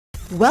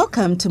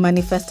Welcome to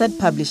Manifested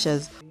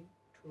Publishers.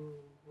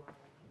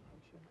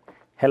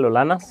 Hello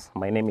learners,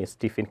 my name is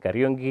Stephen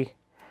Kariungi.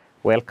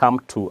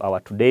 Welcome to our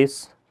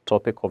today's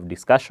topic of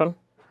discussion.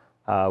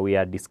 We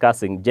are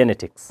discussing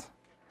genetics.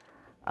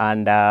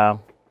 And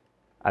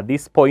at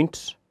this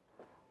point,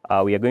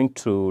 we are going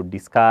to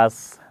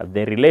discuss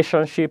the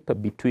relationship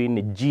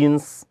between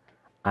genes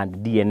and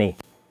DNA.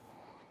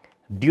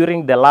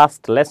 During the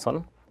last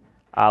lesson,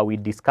 we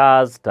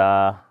discussed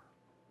the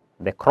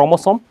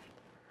chromosome,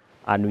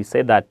 and we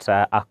said that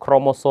a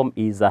chromosome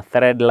is a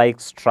thread-like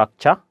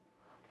structure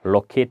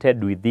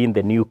located within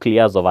the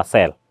nucleus of a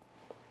cell.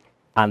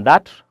 And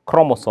that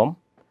chromosome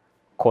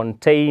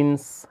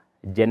contains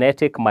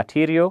genetic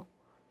material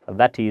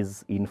that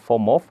is in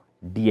form of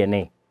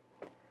DNA.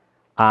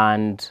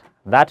 And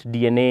that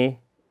DNA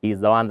is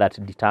the one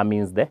that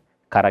determines the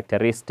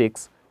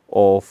characteristics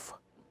of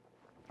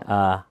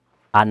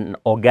an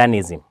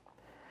organism.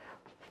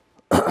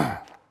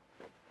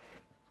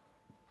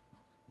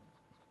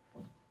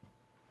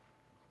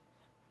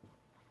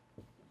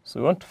 So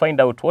we want to find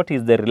out what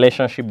is the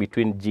relationship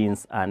between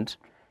genes and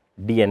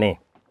DNA.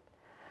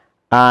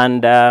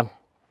 And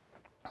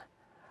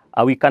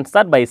we can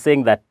start by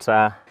saying that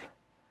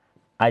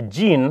a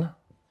gene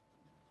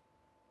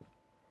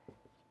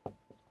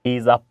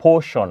is a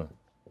portion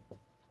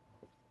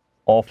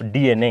of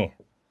DNA.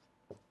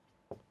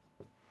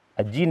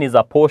 A gene is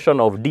a portion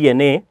of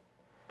DNA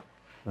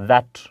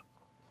that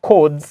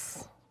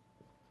codes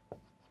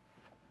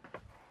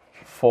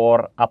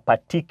for a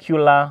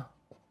particular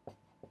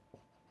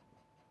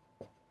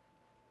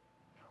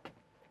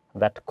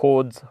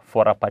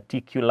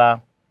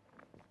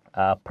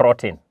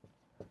protein.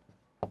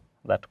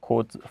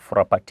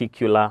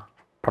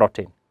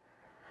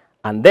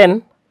 And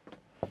then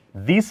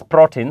these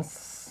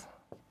proteins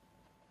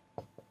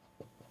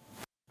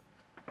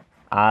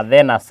are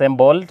then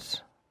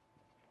assembled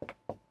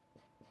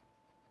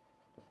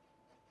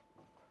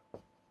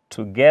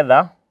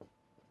together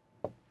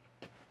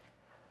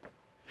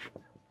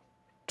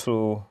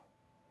to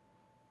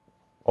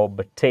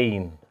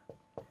obtain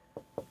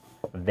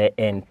the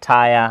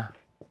entire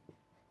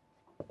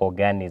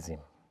organism.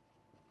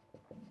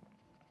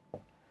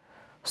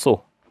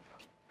 So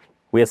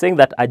we are saying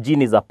that a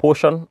gene is a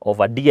portion of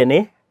a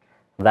DNA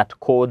that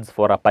codes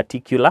for a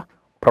particular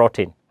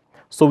protein.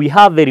 So we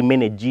have very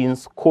many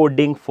genes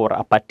coding for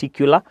a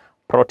particular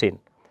protein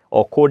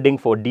or coding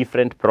for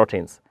different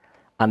proteins.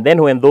 And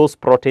then when those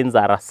proteins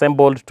are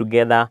assembled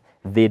together,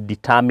 they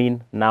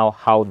determine now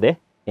how the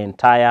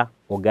entire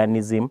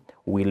organism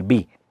will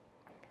be.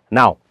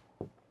 Now,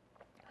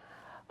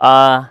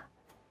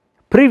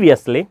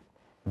 previously,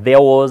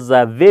 there was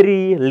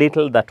very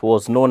little that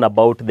was known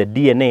about the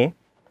DNA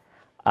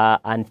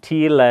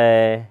until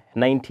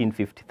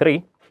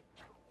 1953,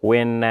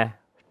 when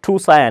two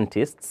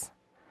scientists,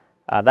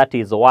 that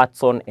is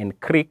Watson and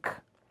Crick,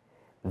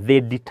 they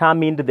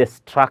determined the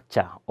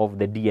structure of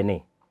the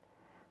DNA.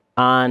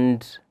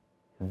 And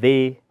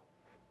they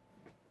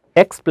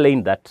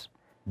explained that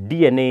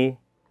DNA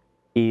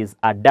is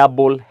a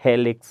double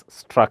helix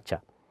structure,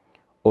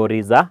 or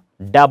is a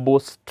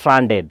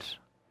double-stranded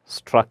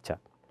structure.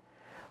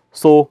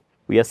 So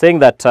we are saying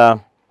that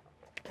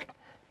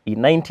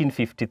in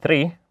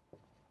 1953,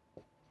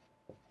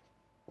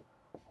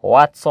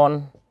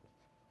 Watson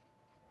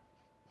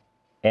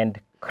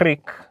and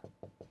Crick,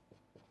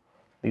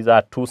 these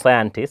are two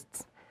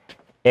scientists,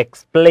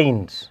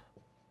 explained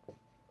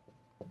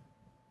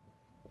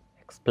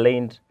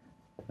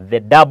the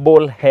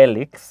double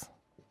helix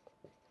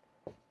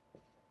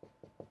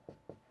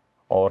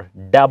or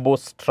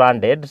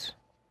double-stranded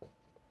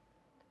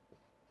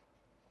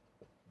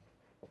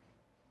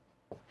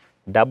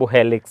double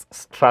helix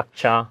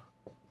structure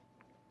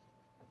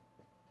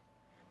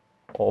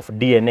of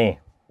DNA.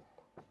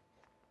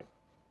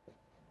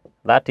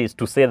 That is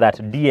to say that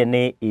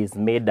DNA is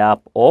made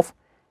up of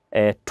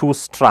two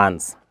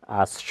strands,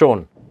 as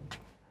shown.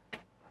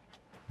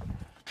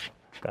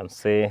 You can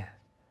say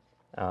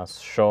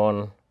as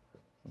shown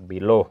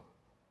below.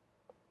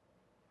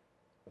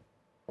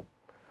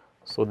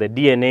 So the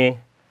DNA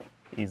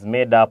is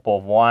made up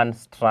of one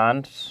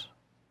strand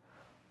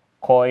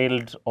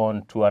coiled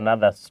onto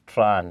another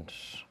strand,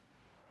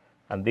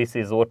 and this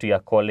is what we are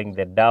calling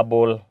the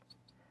double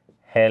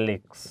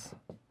helix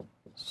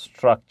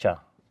structure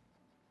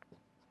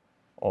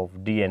of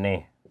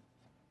DNA,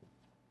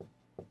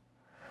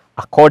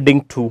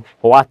 according to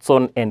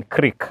Watson and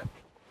Crick.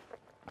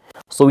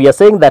 So we are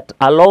saying that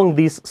along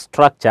this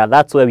structure,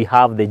 that's where we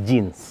have the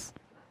genes,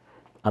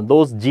 and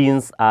those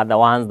genes are the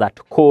ones that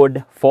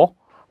code for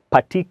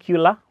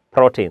particular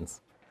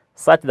proteins,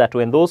 such that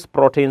when those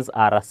proteins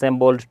are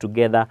assembled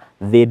together,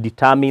 they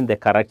determine the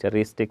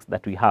characteristics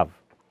that we have.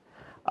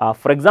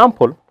 For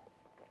example,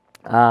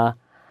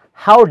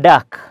 how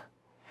dark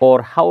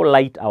or how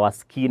light our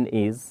skin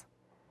is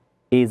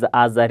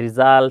as a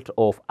result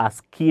of a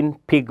skin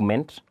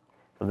pigment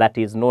that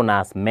is known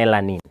as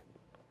melanin.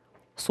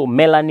 So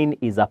melanin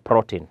is a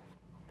protein.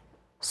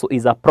 So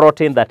it's a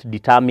protein that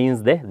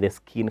determines the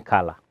skin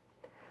color.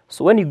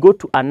 So when you go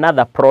to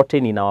another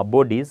protein in our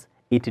bodies,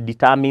 it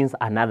determines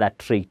another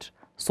trait.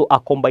 So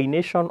a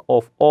combination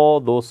of all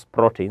those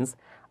proteins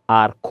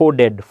are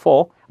coded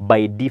for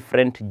by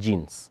different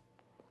genes.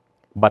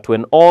 But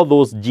when all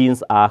those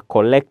genes are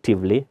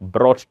collectively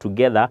brought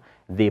together,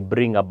 they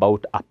bring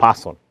about a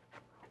person.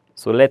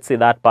 So let's say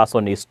that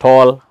person is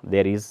tall,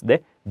 there is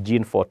the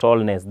gene for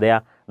tallness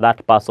there.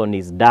 That person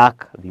is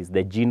dark, this is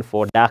the gene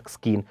for dark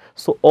skin.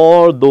 So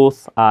all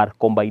those are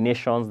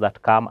combinations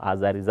that come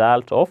as a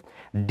result of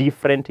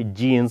different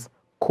genes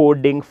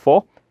coding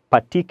for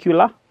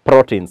particular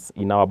proteins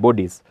in our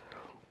bodies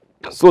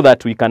so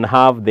that we can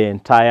have the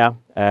entire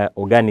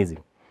organism.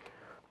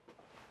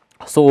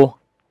 So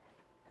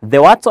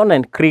the Watson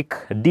and Crick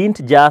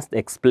didn't just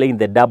explain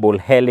the double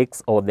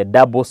helix or the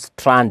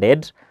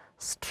double-stranded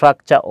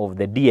structure of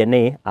the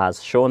DNA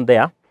as shown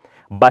there,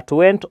 but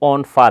went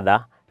on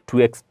further to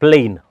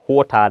explain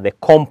what are the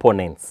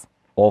components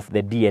of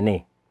the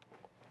DNA.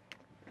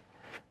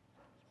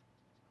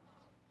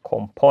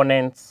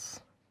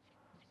 Components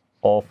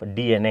of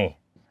DNA.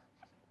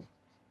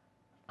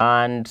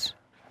 And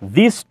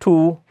these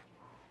two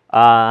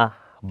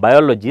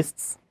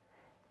biologists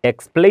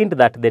explained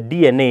that the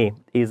DNA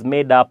is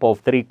made up of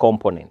three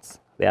components.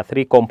 There are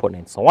three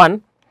components.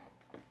 One,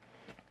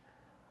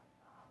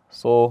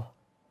 so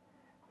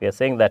we are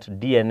saying that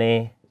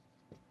DNA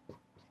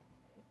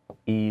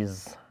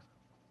is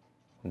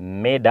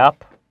made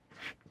up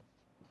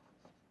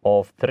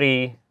of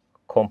three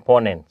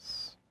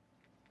components.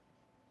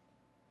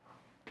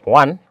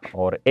 One,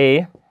 or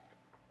A,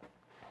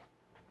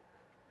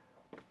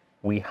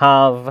 we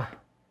have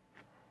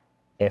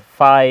a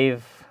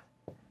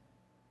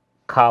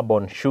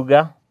 5-carbon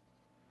sugar.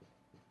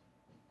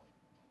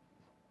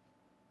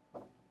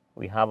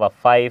 We have a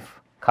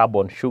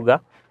 5-carbon sugar,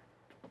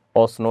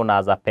 also known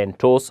as a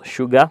pentose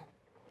sugar.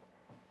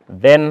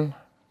 Then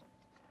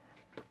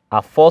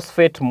a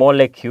phosphate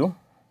molecule,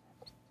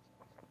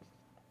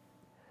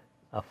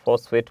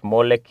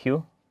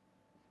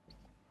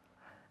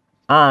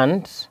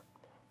 and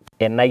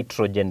a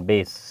nitrogen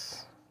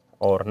base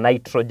or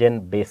nitrogen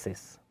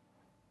bases.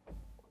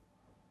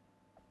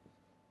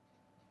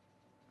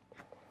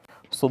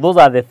 So those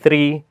are the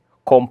three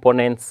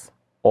components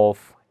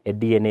of a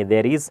DNA.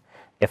 There is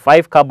a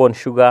 5-carbon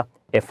sugar,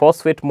 a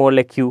phosphate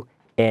molecule,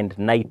 and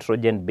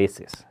nitrogen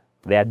bases.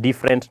 There are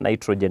different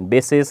nitrogen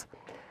bases,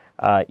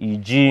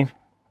 e.g.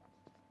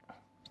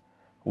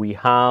 we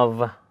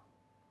have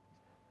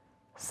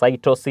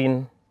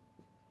cytosine,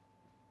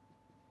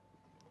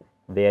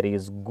 there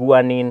is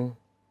guanine,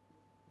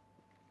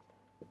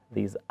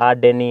 there is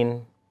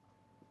adenine,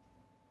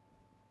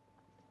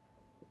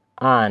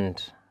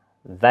 and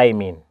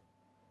thymine.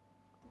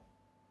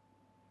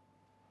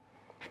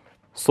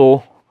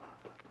 So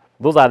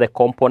those are the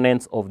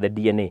components of the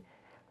DNA.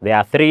 There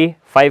are three: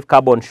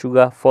 5-carbon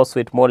sugar,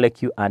 phosphate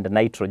molecule, and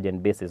nitrogen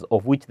bases,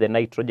 of which the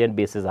nitrogen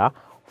bases are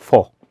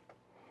 4.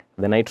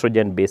 The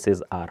nitrogen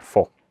bases are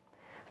 4.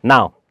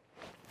 Now,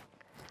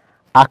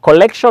 a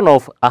collection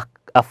of a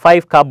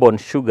 5-carbon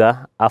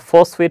sugar, a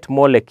phosphate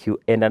molecule,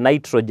 and a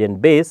nitrogen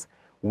base,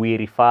 we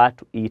refer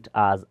to it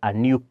as a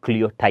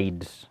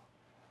nucleotide.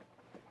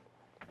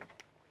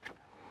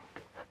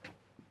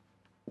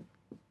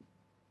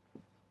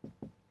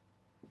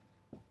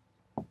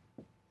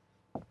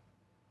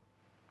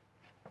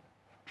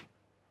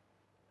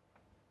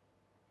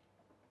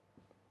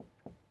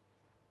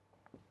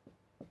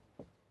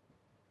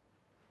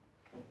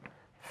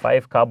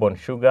 Five-carbon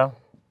sugar,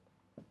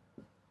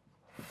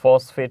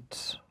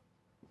 phosphate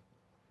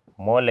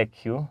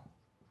molecule,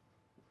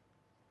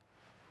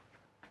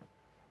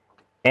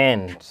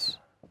 and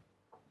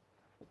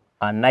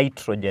a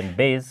nitrogen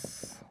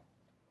base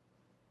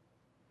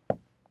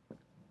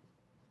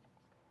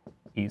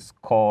is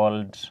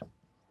called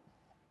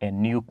a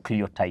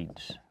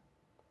nucleotide.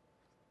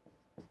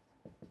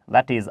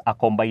 That is a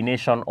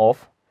combination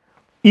of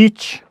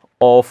each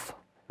of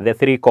the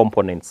three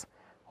components.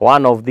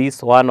 One of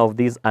these,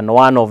 and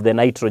one of the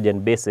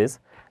nitrogen bases,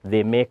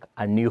 they make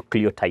a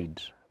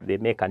nucleotide. They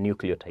make a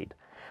nucleotide.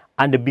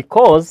 And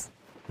because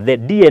the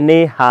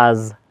DNA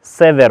has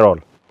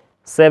several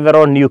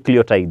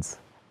nucleotides,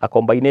 a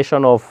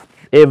combination of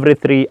every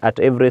three at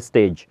every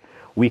stage,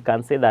 we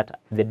can say that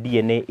the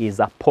DNA is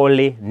a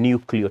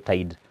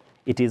polynucleotide.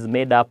 It is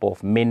made up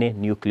of many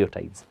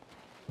nucleotides.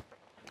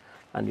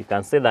 And you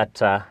can say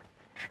that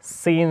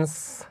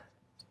since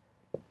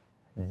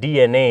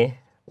DNA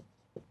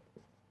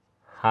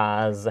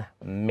has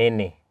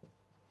many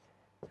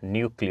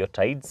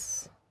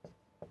nucleotides,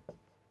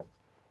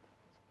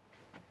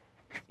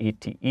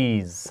 it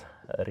is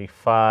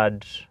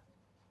referred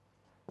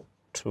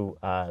to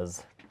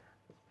as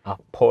a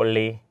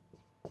polynucleotide.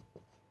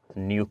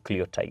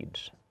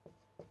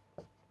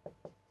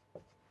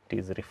 It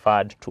is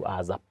referred to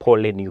as a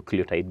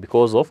polynucleotide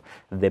because of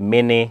the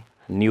many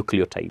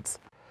nucleotides.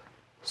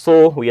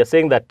 So we are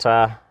saying that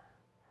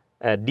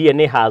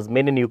DNA has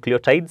many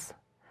nucleotides,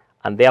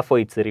 and therefore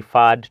it's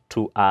referred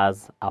to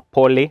as a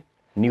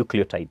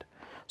polynucleotide.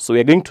 So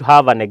we're going to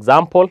have an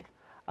example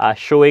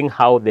showing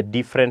how the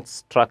different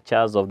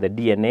structures of the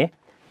DNA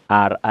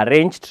are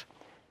arranged,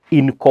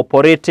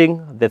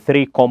 incorporating the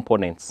three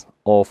components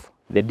of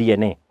the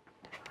DNA.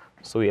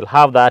 So we'll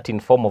have that in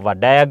form of a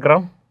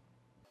diagram.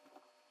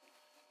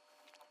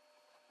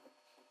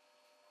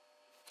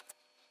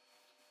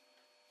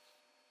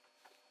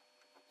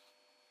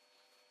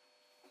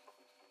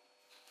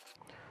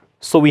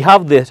 So we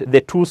have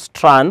the two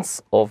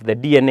strands of the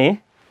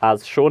DNA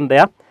as shown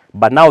there,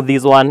 but now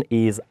this one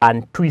is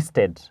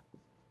untwisted.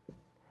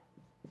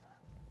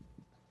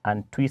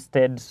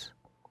 Untwisted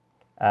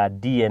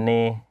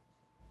DNA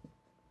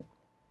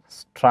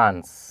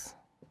strands.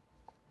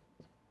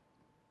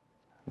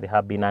 They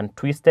have been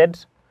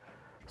untwisted.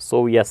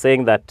 So we are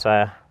saying that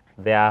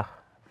they are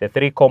the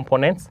three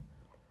components.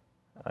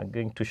 I'm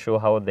going to show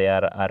how they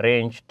are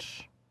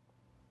arranged.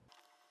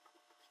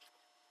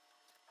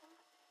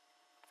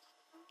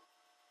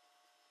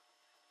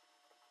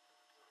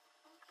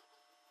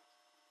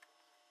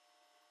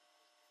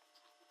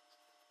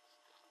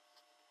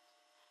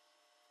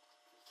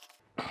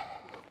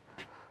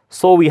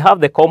 So we have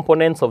the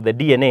components of the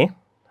DNA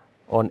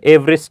on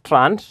every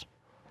strand.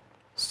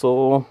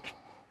 So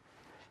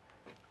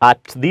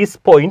at this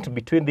point,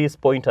 between this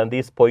point and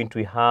this point,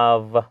 we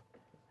have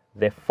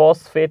the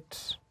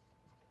phosphate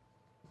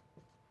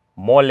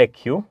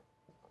molecule.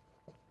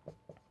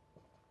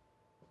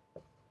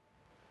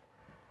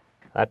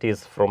 That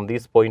is from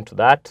this point to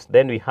that.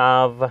 Then we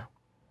have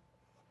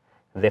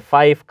the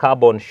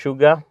 5-carbon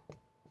sugar.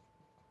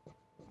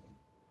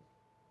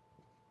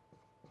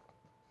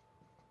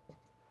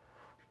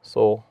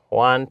 So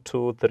 1,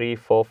 2, 3,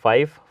 4,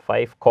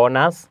 5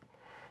 corners.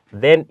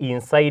 Then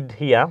inside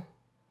here,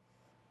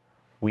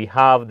 we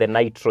have the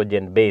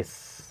nitrogen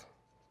base.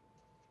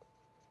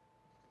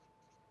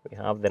 We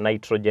have the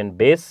nitrogen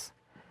base,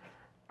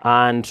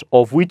 and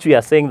of which we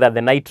are saying that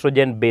the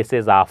nitrogen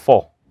bases are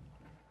 4.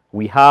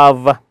 We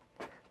have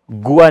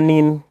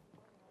guanine,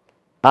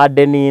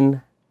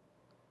 adenine,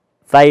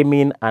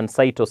 thymine, and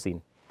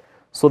cytosine.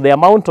 So the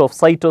amount of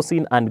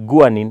cytosine and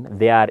guanine,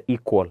 they are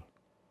equal,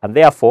 and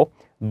therefore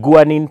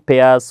guanine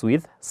pairs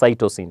with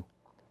cytosine,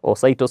 or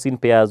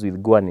cytosine pairs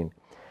with guanine.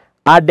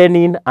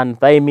 Adenine and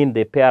thymine,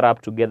 they pair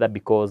up together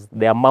because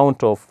the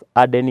amount of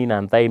adenine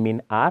and thymine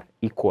are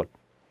equal.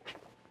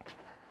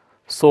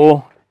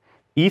 So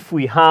if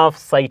we have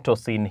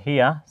cytosine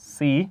here,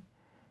 C,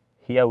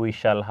 here we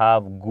shall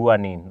have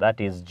guanine,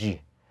 that is G.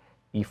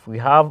 If we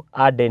have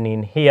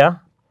adenine here,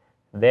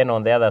 then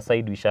on the other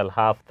side we shall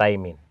have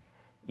thymine.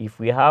 If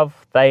we have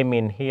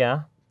thymine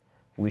here,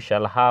 we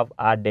shall have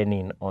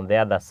adenine on the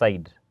other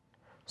side.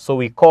 So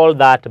we call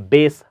that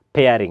base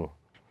pairing.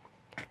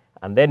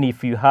 And then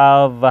if you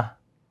have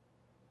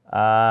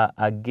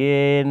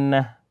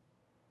again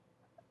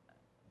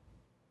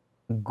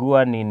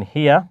guanine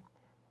here,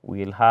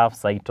 we'll have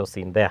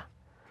cytosine there.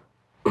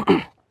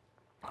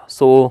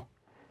 So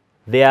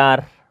they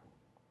are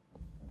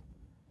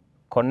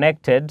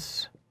connected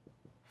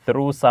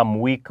through some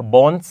weak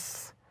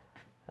bonds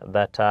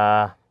that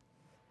are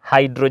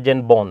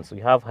hydrogen bonds. We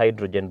have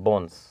hydrogen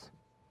bonds.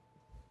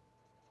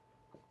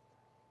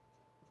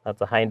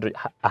 That's a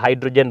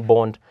hydrogen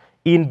bond.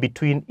 In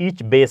between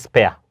each base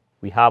pair,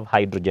 we have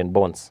hydrogen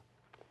bonds.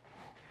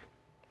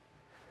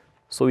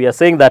 So we are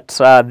saying that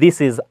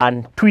this is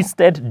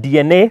untwisted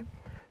DNA,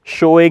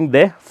 showing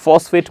the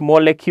phosphate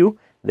molecule,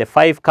 the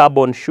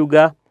 5-carbon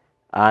sugar,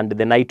 and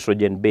the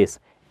nitrogen base.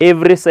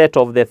 Every set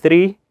of the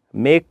 3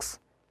 makes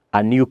a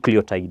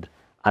nucleotide.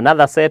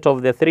 Another set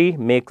of the 3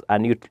 makes a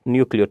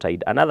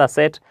nucleotide. Another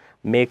set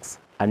makes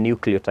a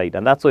nucleotide.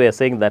 And that's why we are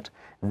saying that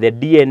the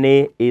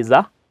DNA is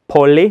a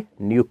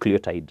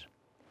polynucleotide.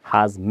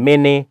 Has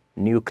many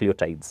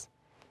nucleotides.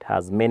 It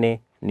has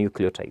many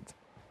nucleotides.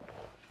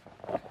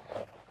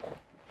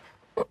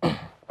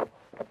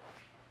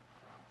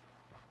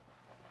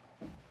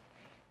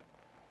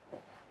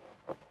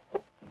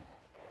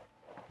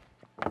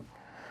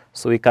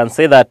 So we can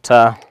say that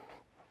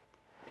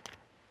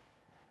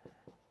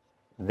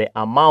the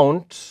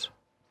amount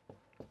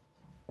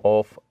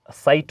of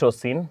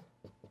cytosine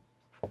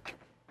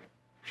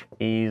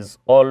is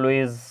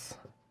always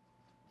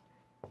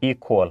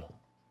equal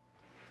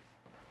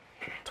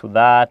to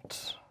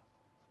that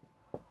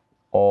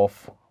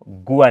of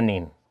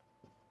guanine.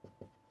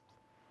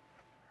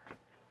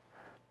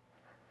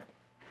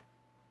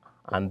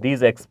 And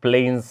this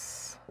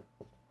explains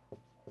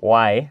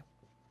why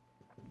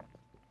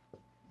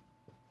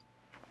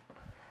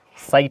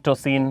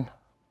cytosine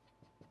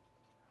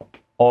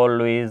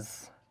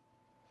always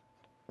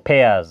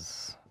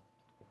pairs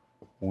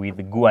with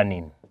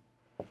guanine.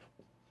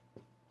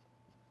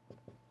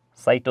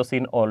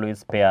 Cytosine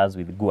always pairs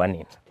with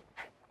guanine.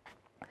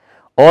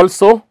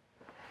 Also,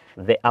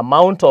 the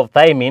amount of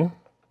thymine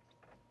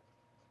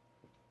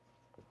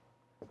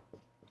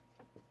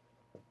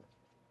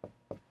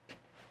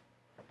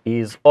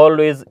is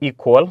always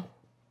equal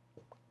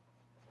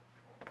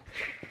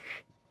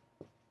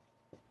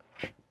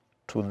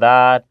to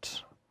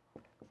that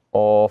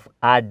of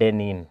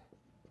adenine,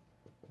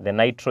 the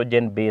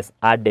nitrogen base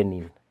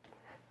adenine.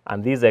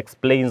 And this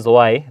explains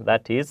why,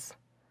 that is,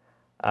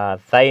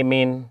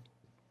 thymine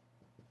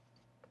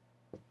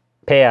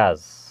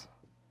pairs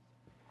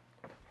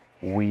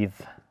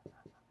with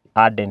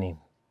adenine.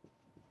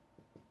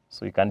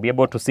 So you can be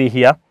able to see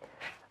here,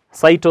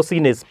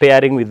 cytosine is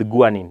pairing with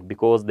guanine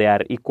because they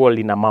are equal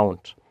in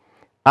amount.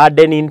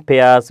 Adenine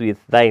pairs with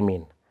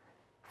thymine.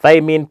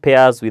 Thymine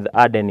pairs with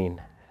adenine.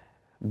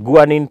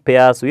 Guanine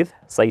pairs with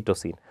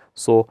cytosine.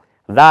 So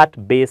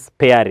that base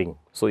pairing.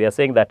 So you are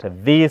saying that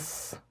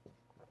this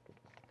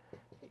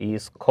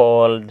is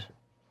called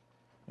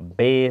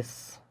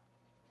base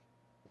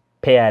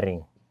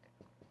pairing.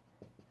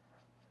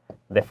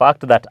 The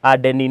fact that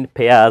adenine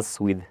pairs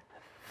with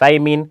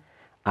thymine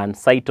and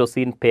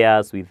cytosine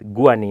pairs with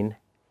guanine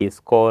is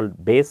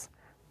called base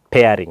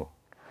pairing.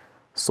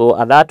 So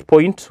at that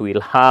point,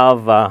 we'll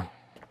have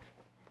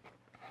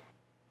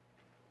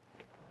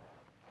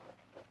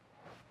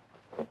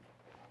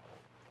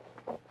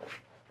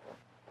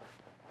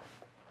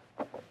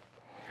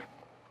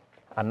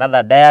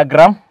another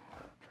diagram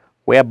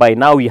whereby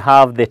now we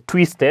have the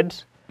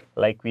twisted,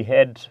 like we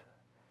had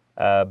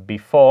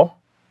before,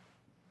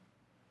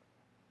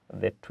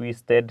 the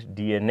twisted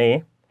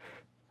DNA,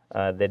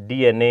 the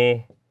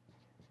DNA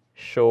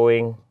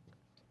showing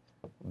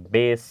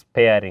base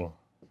pairing.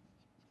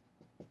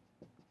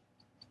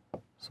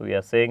 So we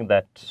are saying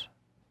that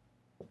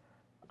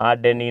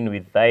adenine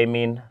with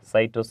thymine,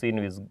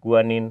 cytosine with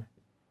guanine,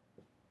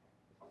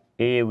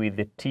 A with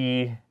the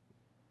T,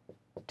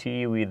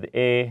 T with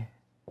A,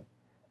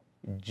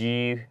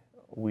 G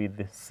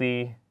with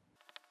C.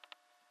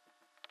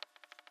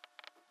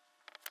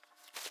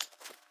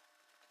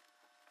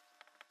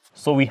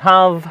 So we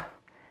have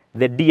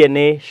the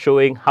DNA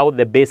showing how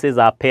the bases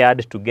are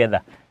paired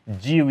together.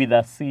 G with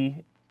a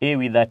C, A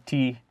with a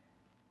T,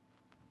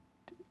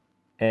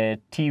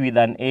 T with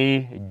an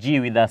A, G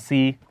with a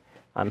C,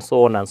 and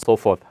so on and so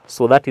forth.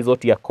 So that is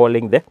what we are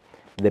calling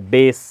the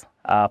base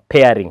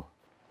pairing.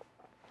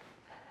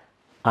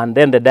 And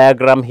then the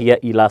diagram here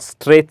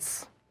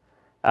illustrates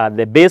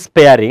the base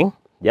pairing,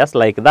 just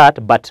like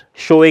that, but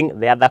showing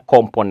the other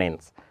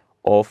components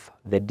of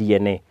the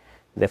DNA,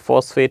 the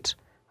phosphate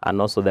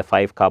and also the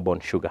 5-carbon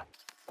sugar.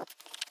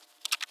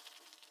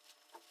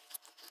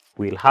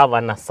 We'll have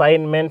an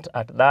assignment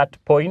at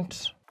that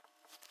point.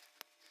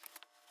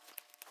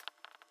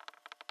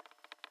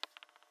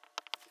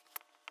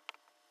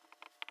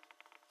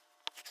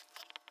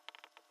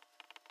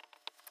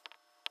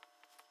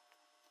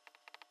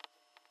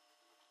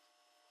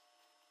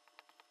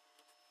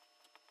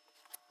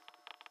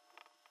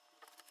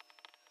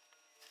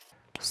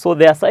 So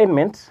the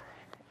assignment,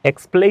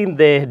 explain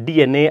the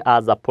DNA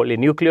as a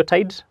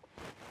polynucleotide.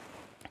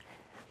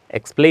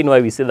 Explain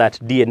why we say that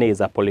DNA is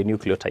a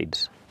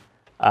polynucleotide.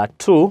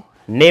 2,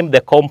 name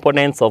the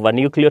components of a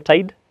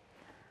nucleotide.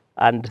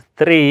 And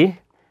 3,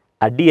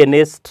 a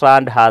DNA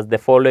strand has the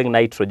following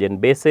nitrogen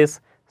bases,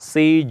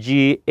 C,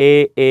 G,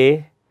 A,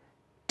 A,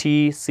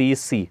 T, C,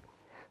 C.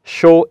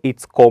 Show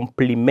its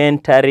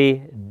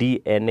complementary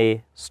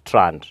DNA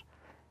strand.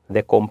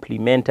 The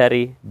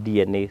complementary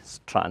DNA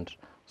strand.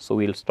 So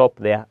we'll stop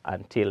there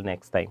until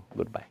next time.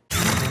 Goodbye.